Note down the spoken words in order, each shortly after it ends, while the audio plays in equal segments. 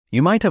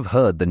You might have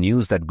heard the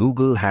news that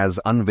Google has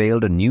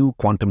unveiled a new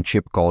quantum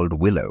chip called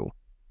Willow.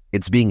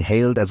 It's being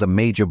hailed as a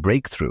major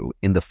breakthrough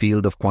in the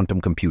field of quantum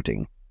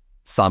computing.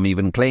 Some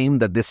even claim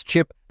that this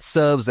chip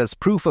serves as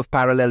proof of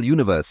parallel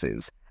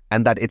universes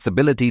and that its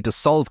ability to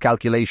solve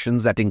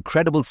calculations at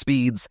incredible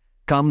speeds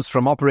comes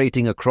from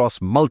operating across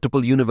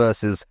multiple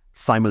universes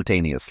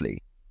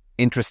simultaneously.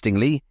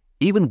 Interestingly,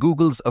 even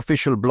Google's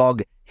official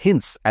blog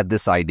hints at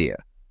this idea,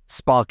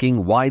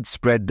 sparking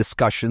widespread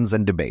discussions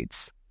and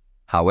debates.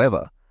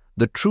 However,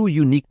 the true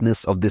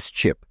uniqueness of this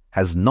chip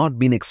has not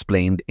been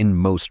explained in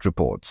most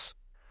reports.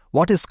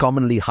 What is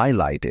commonly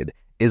highlighted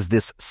is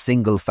this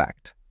single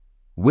fact.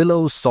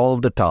 Willow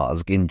solved a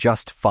task in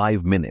just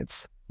 5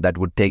 minutes that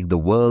would take the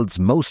world's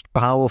most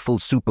powerful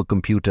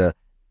supercomputer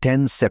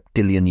 10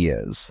 septillion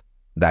years.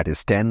 That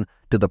is 10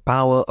 to the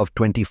power of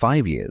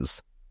 25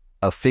 years,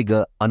 a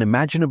figure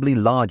unimaginably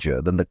larger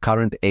than the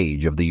current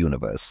age of the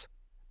universe.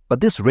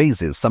 But this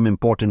raises some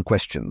important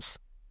questions.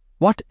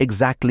 What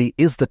exactly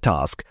is the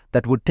task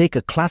that would take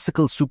a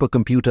classical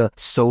supercomputer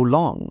so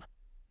long?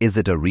 Is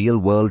it a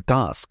real-world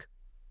task?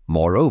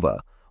 Moreover,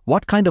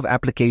 what kind of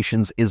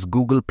applications is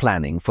Google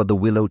planning for the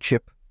Willow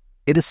chip?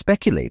 It is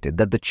speculated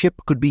that the chip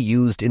could be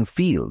used in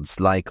fields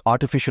like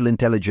artificial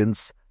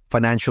intelligence,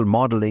 financial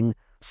modeling,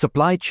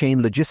 supply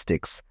chain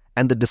logistics,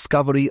 and the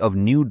discovery of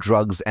new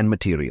drugs and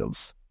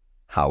materials.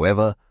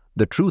 However,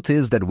 the truth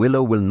is that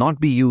Willow will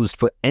not be used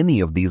for any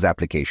of these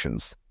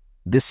applications.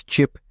 This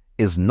chip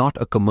is not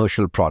a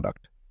commercial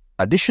product.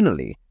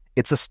 Additionally,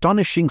 its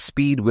astonishing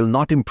speed will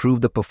not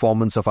improve the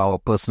performance of our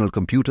personal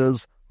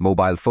computers,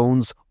 mobile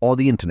phones, or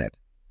the internet.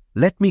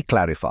 Let me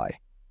clarify.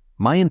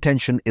 My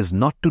intention is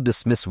not to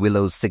dismiss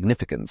Willow's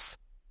significance.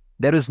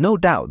 There is no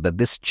doubt that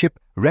this chip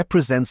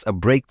represents a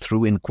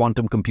breakthrough in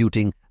quantum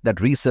computing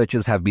that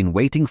researchers have been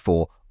waiting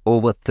for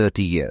over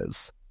 30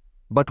 years.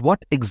 But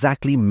what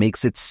exactly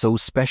makes it so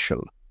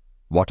special?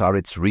 What are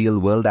its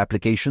real-world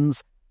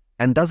applications?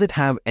 And does it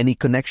have any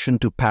connection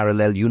to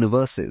parallel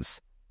universes?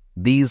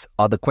 These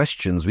are the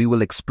questions we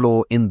will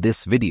explore in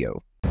this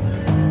video.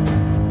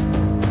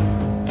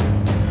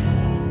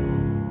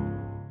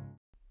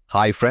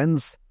 Hi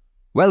friends,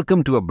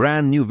 welcome to a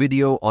brand new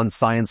video on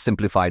Science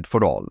Simplified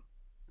for All.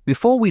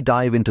 Before we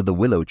dive into the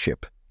Willow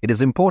chip, it is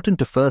important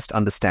to first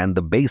understand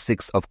the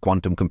basics of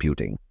quantum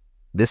computing.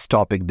 This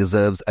topic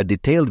deserves a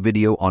detailed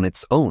video on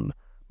its own,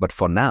 but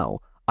for now,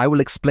 I will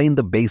explain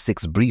the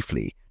basics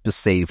briefly to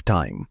save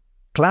time.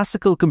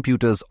 Classical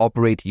computers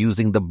operate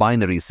using the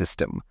binary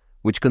system,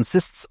 which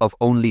consists of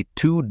only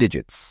 2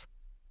 digits,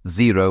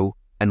 0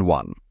 and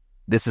 1.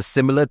 This is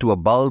similar to a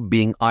bulb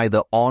being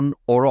either on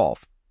or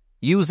off.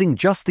 Using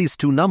just these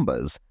 2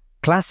 numbers,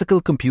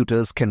 classical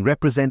computers can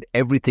represent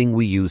everything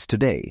we use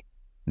today: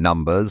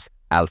 numbers,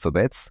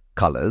 alphabets,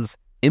 colors,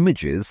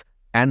 images,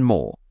 and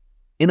more.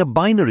 In a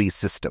binary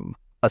system,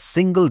 a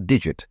single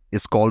digit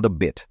is called a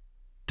bit.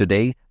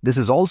 Today, this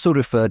is also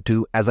referred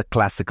to as a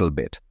classical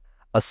bit.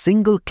 A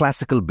single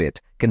classical bit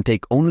can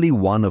take only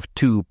one of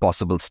 2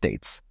 possible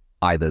states,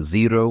 either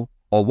 0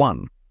 or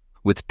 1.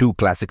 With 2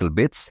 classical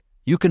bits,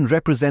 you can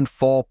represent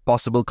 4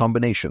 possible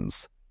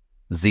combinations: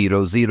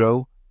 0,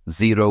 0,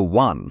 0,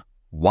 1,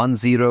 1,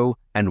 0,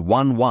 and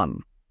 1,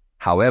 1.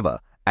 However,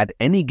 at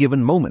any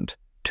given moment,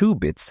 2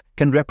 bits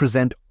can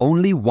represent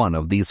only one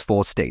of these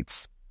 4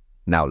 states.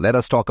 Now let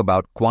us talk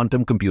about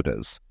quantum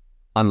computers.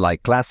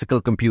 Unlike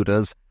classical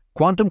computers,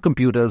 quantum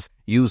computers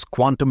use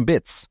quantum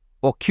bits,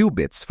 or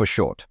qubits for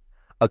short.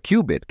 A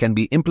qubit can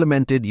be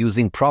implemented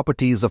using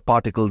properties of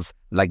particles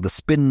like the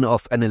spin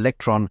of an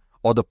electron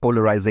or the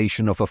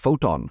polarization of a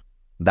photon.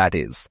 That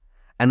is,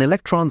 an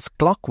electron's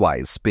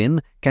clockwise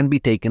spin can be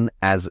taken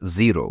as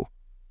 0,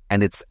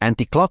 and its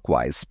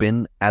anticlockwise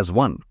spin as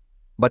 1.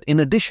 But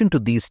in addition to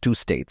these 2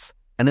 states,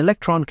 an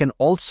electron can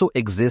also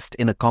exist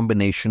in a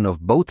combination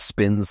of both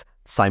spins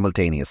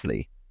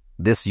simultaneously.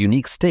 This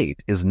unique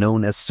state is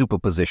known as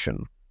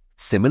superposition.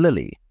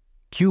 Similarly,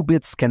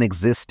 qubits can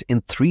exist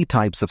in 3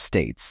 types of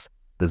states: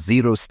 the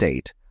 0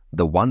 state,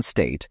 the 1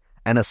 state,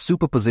 and a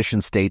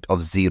superposition state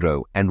of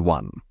 0 and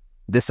 1.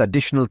 This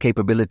additional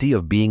capability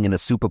of being in a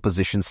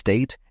superposition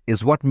state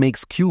is what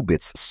makes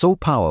qubits so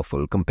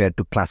powerful compared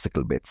to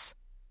classical bits.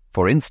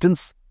 For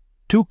instance,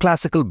 2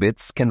 classical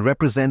bits can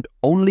represent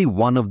only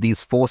one of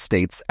these 4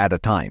 states at a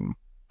time.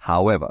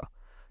 However,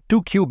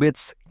 2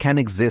 qubits can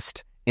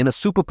exist in a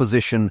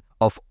superposition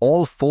of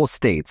all 4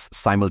 states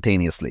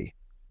simultaneously.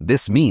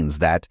 This means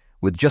that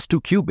with just 2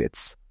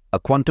 qubits, a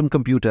quantum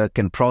computer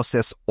can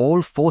process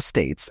all 4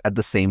 states at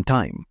the same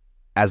time.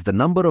 As the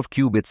number of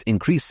qubits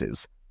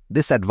increases,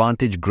 this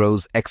advantage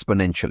grows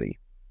exponentially.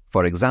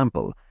 For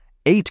example,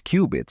 8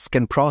 qubits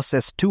can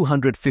process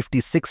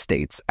 256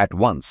 states at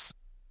once.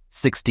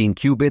 16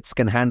 qubits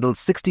can handle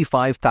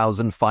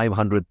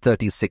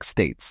 65,536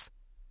 states.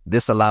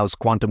 This allows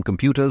quantum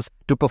computers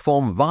to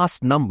perform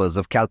vast numbers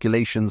of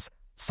calculations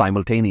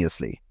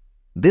simultaneously.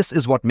 This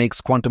is what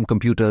makes quantum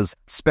computers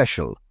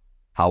special.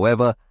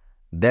 However,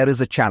 there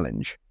is a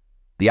challenge.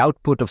 The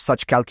output of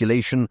such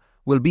calculation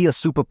will be a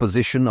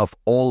superposition of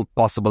all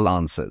possible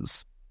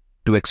answers.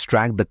 To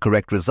extract the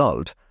correct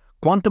result,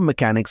 quantum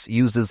mechanics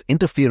uses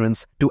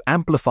interference to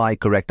amplify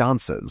correct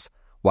answers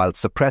while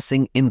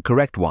suppressing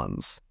incorrect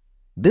ones.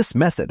 This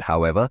method,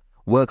 however,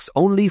 works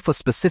only for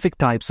specific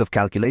types of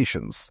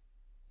calculations.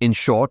 In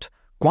short,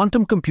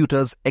 quantum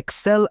computers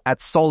excel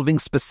at solving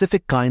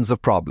specific kinds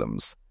of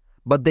problems,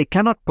 but they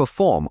cannot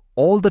perform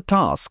all the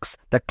tasks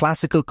that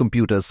classical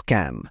computers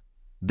can.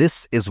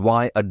 This is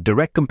why a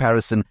direct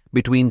comparison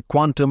between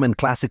quantum and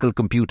classical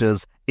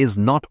computers is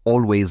not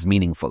always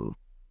meaningful.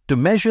 To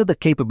measure the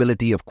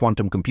capability of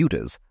quantum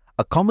computers,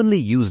 a commonly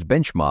used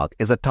benchmark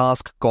is a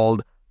task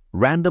called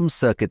random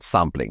circuit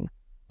sampling,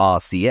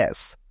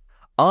 RCS.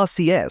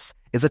 RCS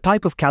is a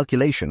type of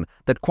calculation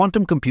that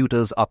quantum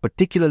computers are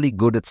particularly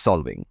good at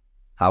solving.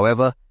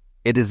 However,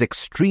 it is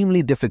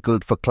extremely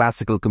difficult for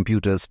classical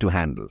computers to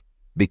handle.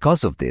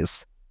 Because of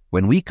this,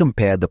 when we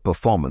compare the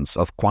performance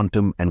of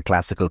quantum and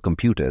classical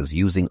computers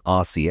using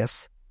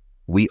RCS,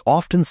 we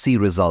often see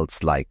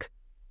results like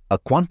a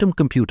quantum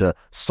computer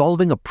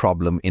solving a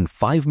problem in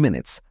 5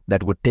 minutes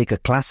that would take a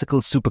classical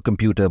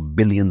supercomputer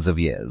billions of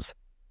years.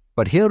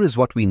 But here is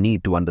what we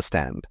need to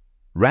understand.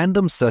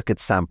 Random circuit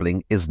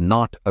sampling is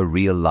not a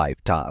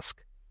real-life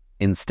task.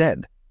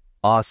 Instead,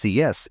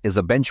 RCS is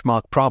a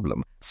benchmark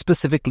problem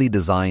specifically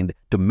designed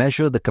to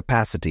measure the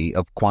capacity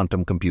of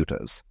quantum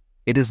computers.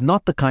 It is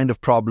not the kind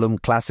of problem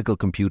classical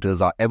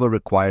computers are ever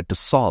required to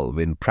solve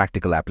in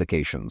practical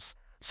applications.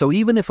 So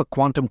even if a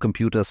quantum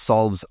computer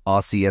solves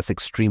RCS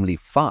extremely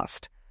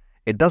fast,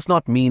 it does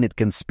not mean it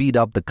can speed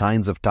up the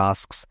kinds of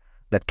tasks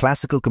that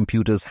classical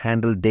computers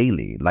handle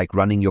daily, like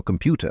running your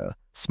computer,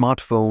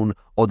 smartphone,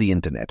 or the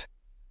internet.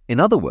 In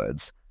other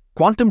words,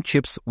 quantum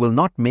chips will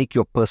not make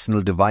your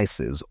personal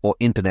devices or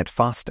internet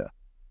faster.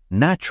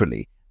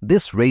 Naturally,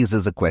 this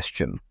raises a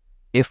question.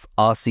 If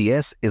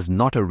RCS is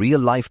not a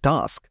real-life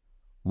task,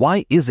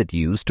 why is it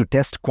used to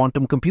test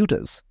quantum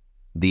computers?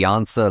 The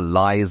answer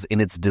lies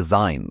in its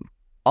design.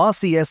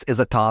 RCS is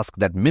a task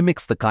that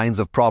mimics the kinds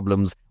of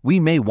problems we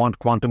may want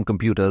quantum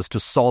computers to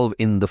solve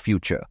in the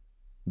future.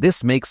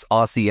 This makes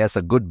RCS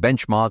a good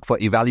benchmark for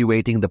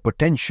evaluating the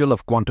potential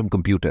of quantum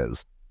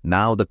computers.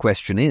 Now the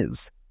question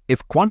is,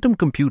 if quantum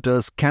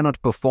computers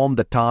cannot perform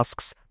the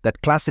tasks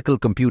that classical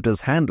computers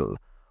handle,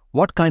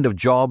 what kind of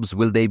jobs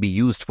will they be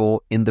used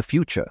for in the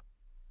future?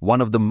 One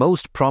of the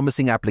most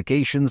promising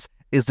applications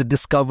is the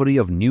discovery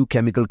of new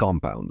chemical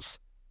compounds.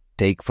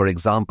 Take, for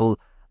example,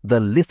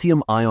 the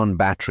lithium-ion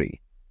battery,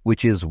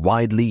 which is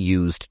widely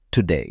used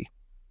today.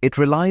 It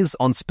relies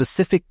on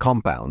specific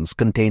compounds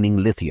containing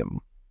lithium.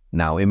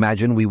 Now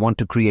imagine we want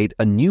to create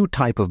a new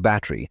type of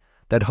battery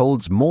that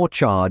holds more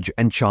charge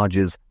and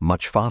charges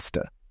much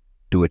faster.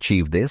 To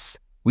achieve this,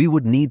 we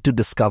would need to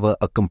discover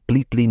a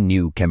completely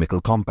new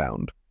chemical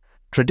compound.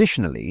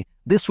 Traditionally,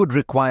 this would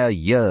require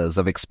years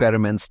of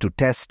experiments to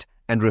test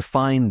and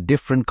refine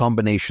different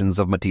combinations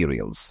of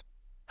materials.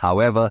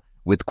 However,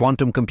 with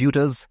quantum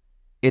computers,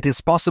 it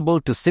is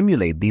possible to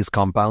simulate these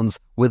compounds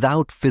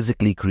without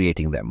physically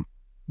creating them.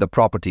 The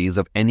properties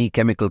of any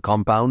chemical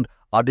compound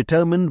are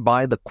determined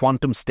by the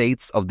quantum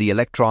states of the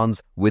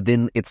electrons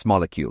within its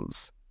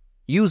molecules.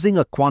 Using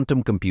a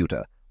quantum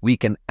computer, we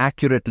can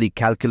accurately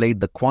calculate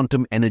the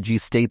quantum energy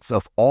states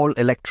of all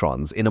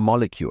electrons in a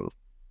molecule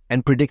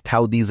and predict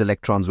how these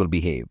electrons will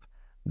behave.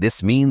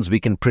 This means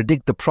we can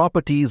predict the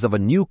properties of a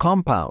new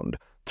compound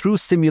through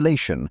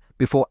simulation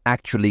before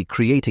actually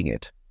creating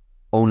it.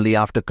 Only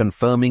after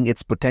confirming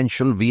its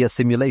potential via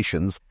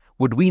simulations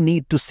would we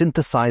need to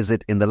synthesize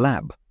it in the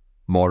lab.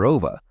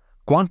 Moreover,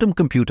 quantum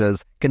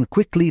computers can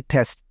quickly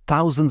test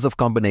thousands of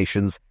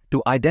combinations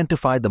to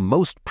identify the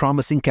most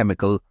promising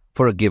chemical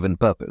for a given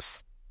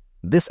purpose.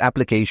 This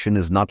application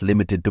is not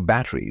limited to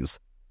batteries.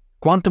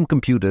 Quantum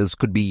computers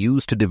could be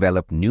used to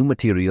develop new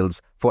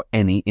materials for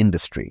any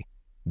industry.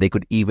 They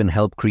could even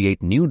help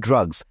create new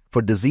drugs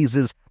for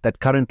diseases that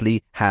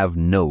currently have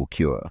no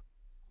cure.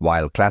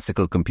 While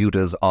classical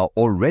computers are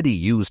already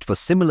used for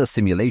similar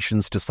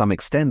simulations to some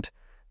extent,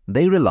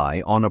 they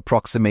rely on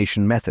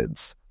approximation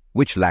methods,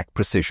 which lack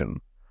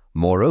precision.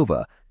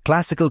 Moreover,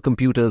 classical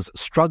computers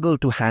struggle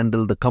to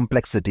handle the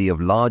complexity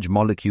of large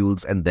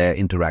molecules and their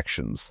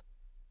interactions.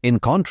 In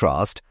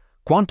contrast,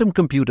 quantum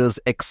computers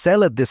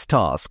excel at this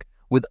task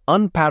with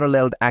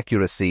unparalleled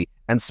accuracy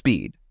and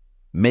speed,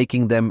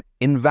 making them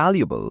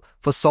invaluable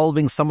for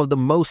solving some of the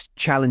most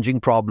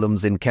challenging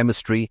problems in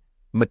chemistry,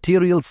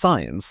 material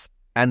science,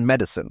 and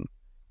medicine.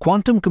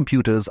 Quantum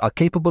computers are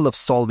capable of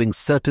solving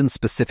certain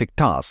specific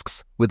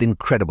tasks with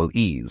incredible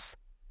ease.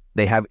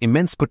 They have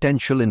immense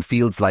potential in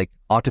fields like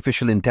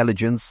artificial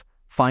intelligence,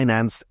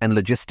 finance, and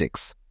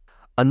logistics.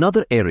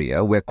 Another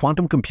area where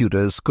quantum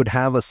computers could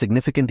have a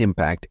significant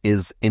impact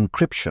is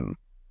encryption.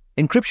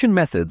 Encryption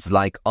methods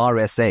like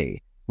RSA,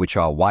 which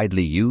are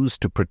widely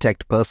used to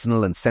protect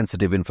personal and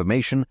sensitive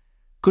information,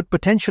 could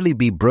potentially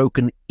be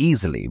broken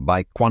easily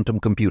by quantum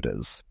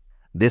computers.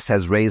 This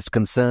has raised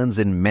concerns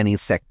in many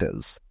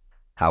sectors.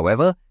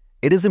 However,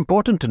 it is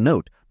important to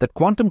note that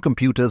quantum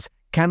computers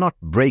cannot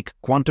break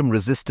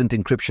quantum-resistant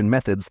encryption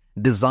methods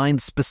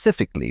designed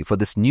specifically for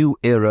this new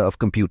era of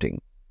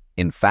computing.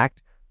 In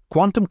fact,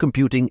 quantum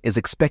computing is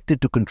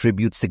expected to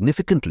contribute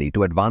significantly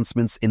to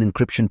advancements in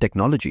encryption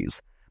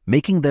technologies,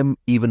 making them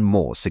even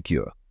more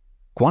secure.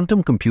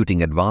 Quantum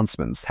computing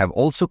advancements have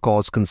also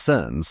caused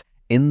concerns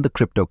in the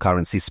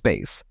cryptocurrency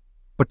space,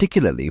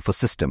 particularly for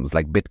systems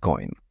like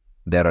Bitcoin.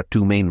 There are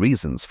two main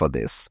reasons for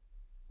this.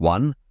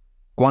 One,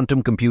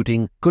 quantum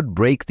computing could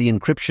break the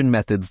encryption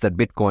methods that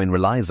Bitcoin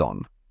relies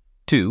on.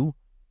 Two,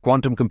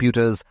 quantum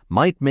computers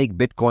might make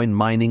Bitcoin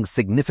mining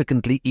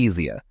significantly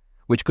easier,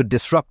 which could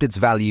disrupt its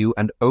value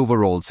and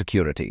overall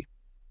security.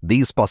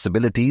 These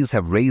possibilities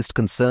have raised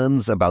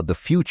concerns about the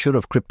future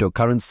of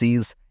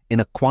cryptocurrencies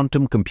in a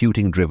quantum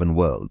computing-driven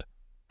world.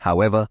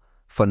 However,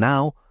 for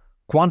now,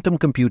 quantum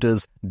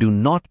computers do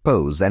not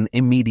pose an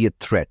immediate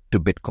threat to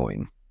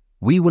Bitcoin.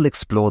 We will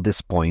explore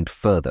this point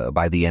further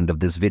by the end of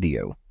this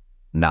video.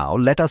 Now,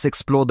 let us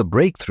explore the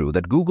breakthrough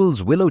that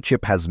Google's Willow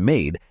Chip has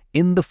made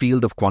in the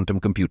field of quantum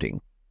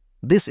computing.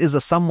 This is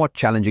a somewhat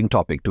challenging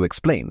topic to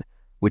explain,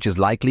 which is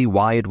likely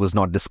why it was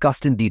not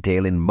discussed in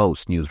detail in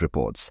most news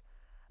reports.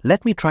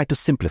 Let me try to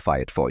simplify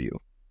it for you,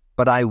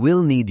 but I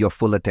will need your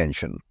full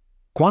attention.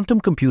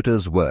 Quantum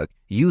computers work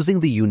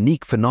using the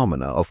unique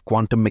phenomena of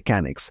quantum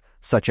mechanics,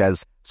 such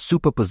as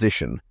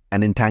superposition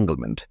and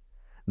entanglement.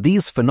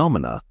 These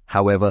phenomena,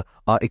 however,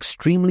 are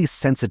extremely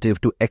sensitive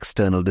to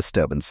external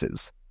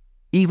disturbances.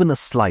 Even a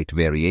slight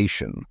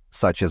variation,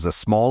 such as a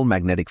small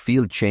magnetic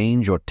field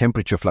change or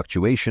temperature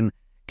fluctuation,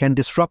 can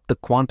disrupt the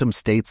quantum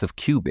states of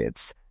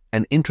qubits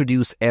and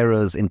introduce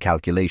errors in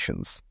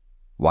calculations.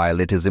 While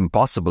it is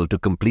impossible to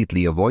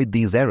completely avoid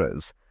these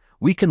errors,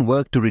 we can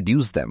work to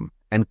reduce them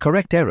and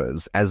correct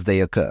errors as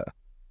they occur.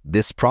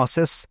 This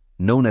process,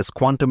 known as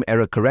quantum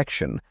error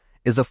correction,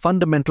 is a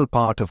fundamental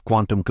part of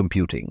quantum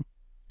computing.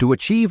 To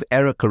achieve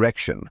error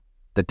correction,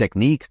 the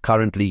technique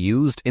currently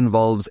used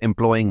involves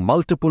employing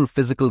multiple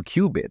physical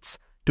qubits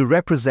to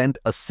represent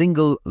a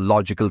single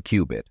logical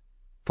qubit.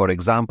 For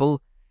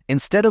example,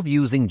 instead of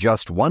using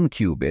just one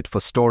qubit for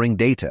storing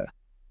data,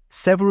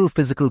 several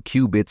physical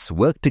qubits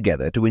work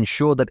together to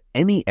ensure that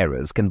any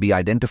errors can be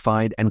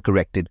identified and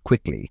corrected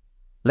quickly.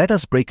 Let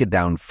us break it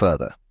down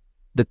further.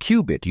 The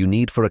qubit you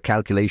need for a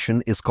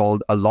calculation is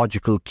called a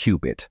logical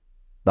qubit.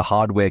 The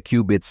hardware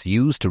qubits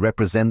used to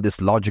represent this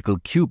logical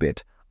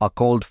qubit are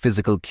called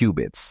physical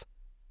qubits.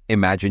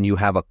 Imagine you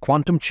have a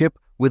quantum chip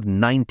with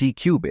 90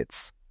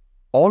 qubits.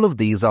 All of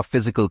these are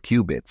physical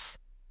qubits.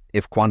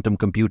 If quantum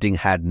computing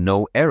had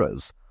no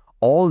errors,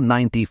 all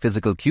 90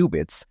 physical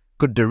qubits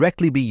could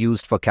directly be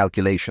used for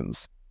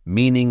calculations,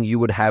 meaning you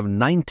would have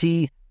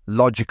 90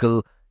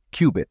 logical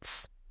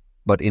qubits.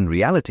 But in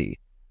reality,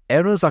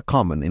 errors are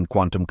common in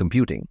quantum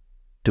computing.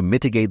 To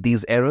mitigate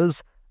these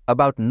errors,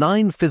 about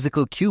 9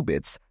 physical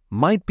qubits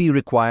might be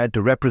required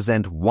to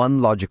represent one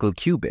logical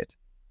qubit.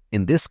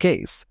 In this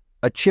case,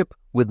 a chip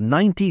with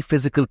 90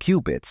 physical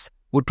qubits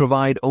would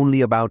provide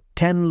only about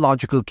 10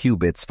 logical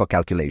qubits for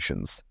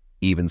calculations.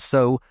 Even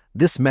so,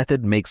 this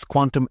method makes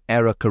quantum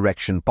error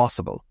correction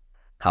possible.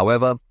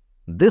 However,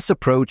 this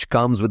approach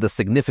comes with a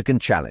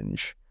significant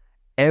challenge.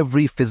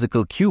 Every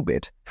physical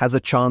qubit has a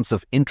chance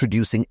of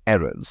introducing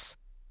errors.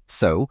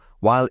 So,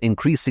 while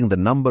increasing the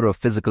number of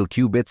physical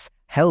qubits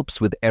helps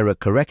with error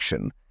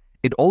correction,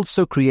 it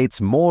also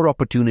creates more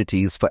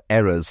opportunities for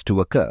errors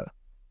to occur.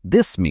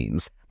 This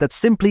means that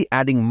simply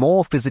adding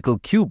more physical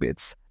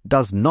qubits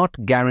does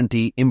not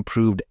guarantee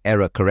improved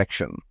error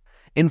correction.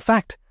 In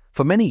fact,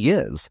 for many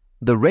years,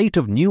 the rate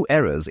of new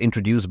errors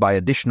introduced by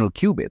additional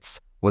qubits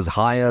was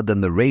higher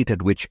than the rate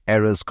at which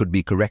errors could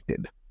be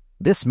corrected.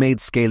 This made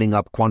scaling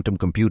up quantum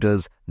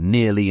computers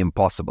nearly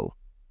impossible.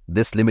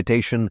 This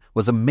limitation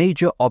was a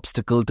major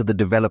obstacle to the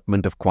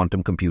development of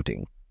quantum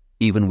computing.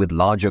 Even with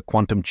larger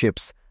quantum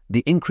chips,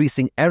 the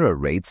increasing error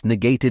rates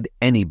negated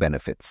any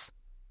benefits.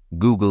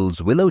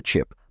 Google's Willow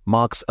Chip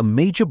marks a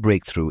major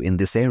breakthrough in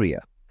this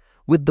area.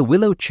 With the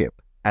Willow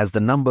Chip, as the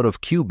number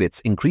of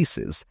qubits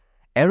increases,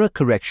 error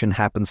correction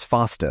happens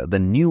faster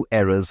than new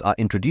errors are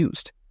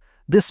introduced.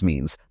 This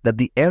means that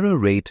the error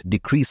rate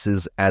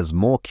decreases as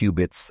more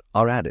qubits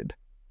are added.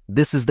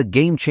 This is the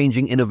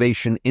game-changing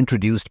innovation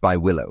introduced by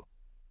Willow.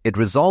 It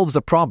resolves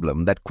a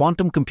problem that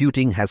quantum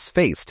computing has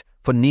faced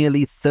for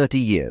nearly 30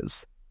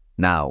 years.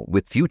 Now,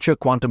 with future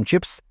quantum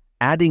chips,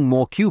 adding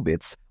more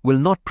qubits will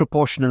not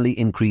proportionally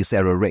increase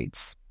error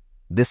rates.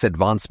 This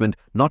advancement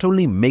not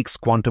only makes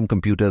quantum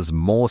computers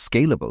more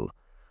scalable,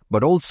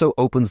 but also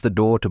opens the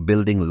door to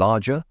building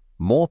larger,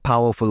 more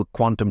powerful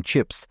quantum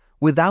chips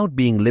without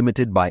being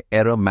limited by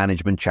error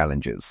management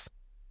challenges.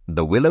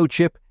 The Willow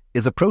Chip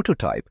is a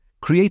prototype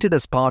created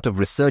as part of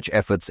research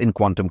efforts in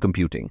quantum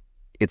computing.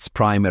 Its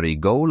primary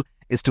goal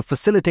is to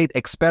facilitate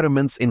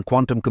experiments in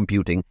quantum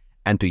computing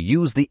and to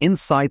use the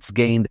insights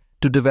gained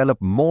to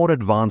develop more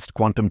advanced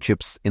quantum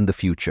chips in the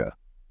future.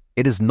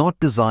 It is not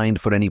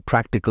designed for any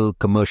practical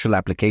commercial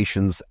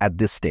applications at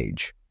this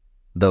stage.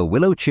 The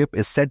Willow Chip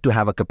is said to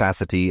have a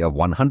capacity of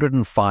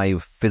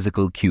 105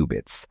 physical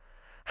qubits.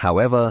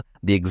 However,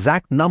 the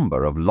exact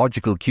number of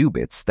logical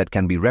qubits that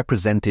can be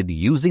represented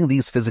using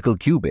these physical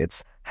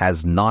qubits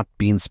has not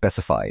been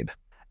specified.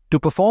 To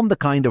perform the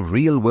kind of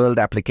real-world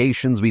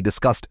applications we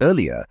discussed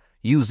earlier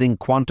using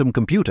quantum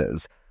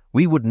computers,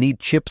 we would need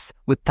chips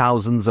with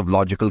thousands of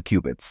logical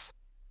qubits.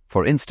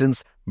 For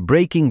instance,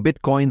 breaking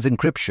Bitcoin's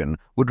encryption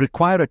would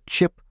require a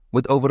chip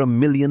with over 1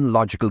 million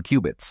logical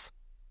qubits.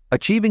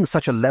 Achieving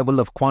such a level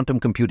of quantum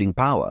computing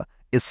power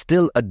is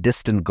still a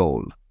distant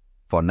goal.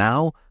 For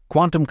now,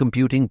 quantum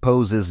computing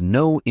poses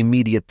no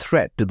immediate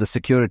threat to the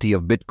security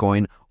of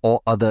Bitcoin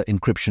or other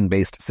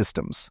encryption-based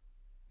systems.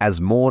 As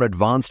more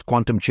advanced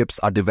quantum chips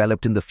are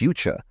developed in the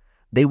future,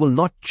 they will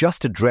not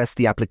just address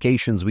the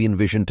applications we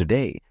envision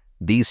today.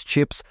 These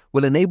chips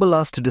will enable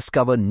us to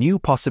discover new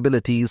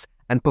possibilities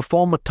and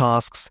perform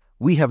tasks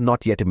we have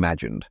not yet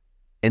imagined.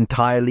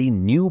 Entirely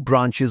new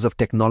branches of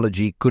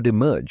technology could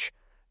emerge,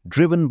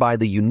 driven by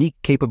the unique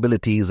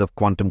capabilities of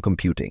quantum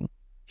computing.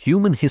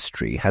 Human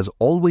history has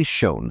always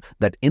shown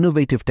that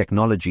innovative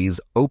technologies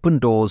open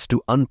doors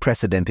to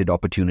unprecedented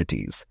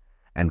opportunities,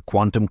 and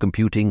quantum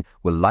computing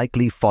will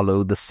likely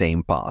follow the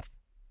same path.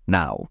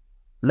 Now,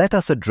 let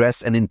us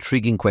address an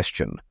intriguing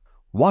question.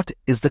 What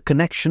is the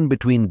connection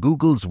between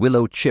Google's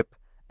Willow Chip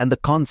and the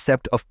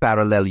concept of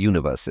parallel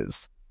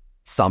universes?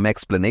 Some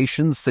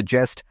explanations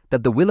suggest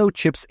that the Willow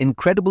Chip's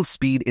incredible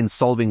speed in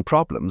solving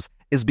problems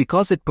is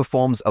because it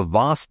performs a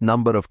vast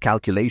number of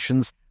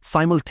calculations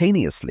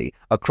simultaneously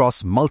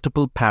across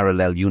multiple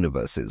parallel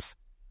universes.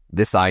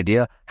 This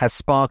idea has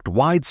sparked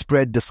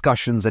widespread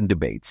discussions and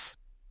debates.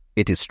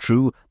 It is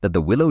true that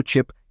the Willow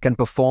Chip can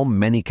perform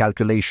many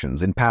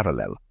calculations in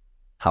parallel.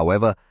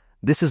 However,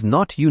 this is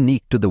not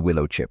unique to the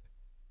Willow Chip.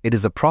 It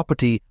is a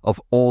property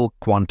of all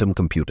quantum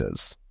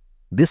computers.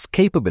 This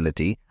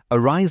capability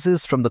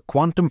arises from the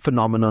quantum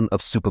phenomenon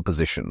of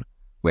superposition,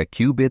 where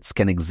qubits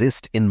can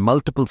exist in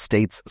multiple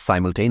states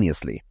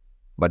simultaneously.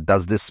 But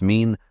does this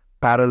mean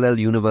parallel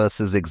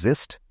universes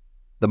exist?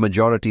 The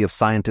majority of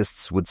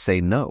scientists would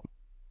say no.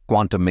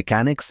 Quantum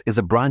mechanics is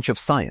a branch of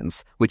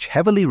science which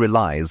heavily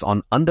relies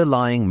on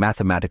underlying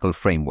mathematical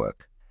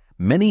framework.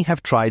 Many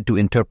have tried to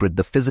interpret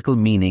the physical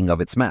meaning of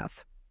its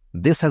math.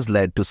 This has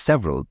led to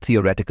several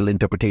theoretical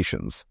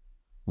interpretations.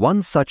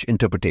 One such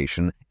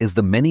interpretation is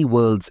the many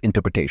worlds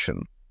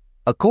interpretation.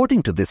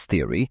 According to this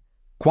theory,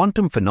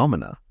 quantum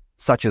phenomena,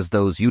 such as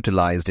those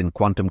utilized in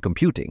quantum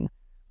computing,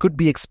 could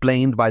be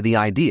explained by the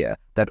idea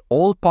that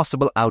all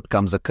possible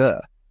outcomes occur,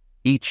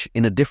 each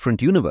in a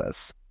different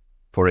universe.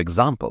 For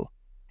example,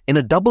 in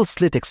a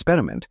double-slit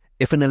experiment,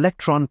 if an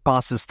electron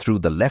passes through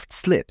the left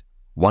slit,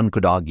 one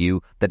could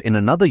argue that in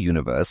another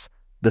universe,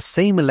 the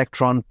same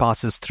electron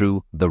passes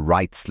through the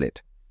right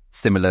slit.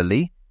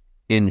 Similarly,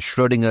 in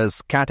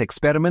Schrödinger's cat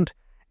experiment,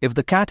 if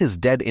the cat is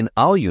dead in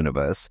our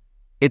universe,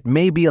 it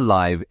may be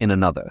alive in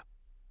another.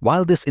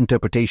 While this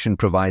interpretation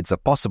provides a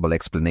possible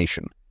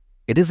explanation,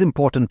 it is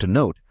important to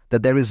note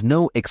that there is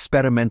no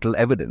experimental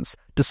evidence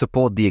to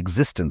support the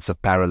existence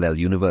of parallel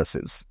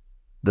universes.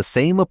 The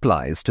same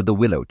applies to the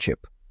Willow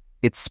Chip.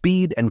 Its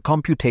speed and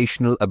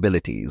computational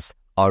abilities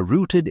are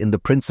rooted in the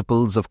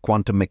principles of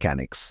quantum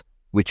mechanics,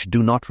 which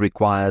do not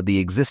require the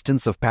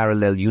existence of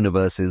parallel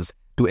universes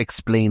to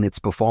explain its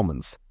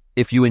performance.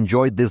 If you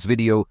enjoyed this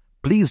video,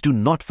 please do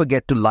not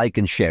forget to like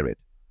and share it.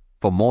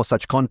 For more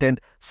such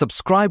content,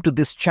 subscribe to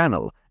this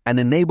channel and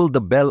enable the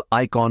bell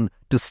icon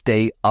to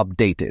stay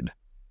updated.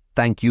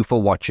 Thank you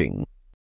for watching.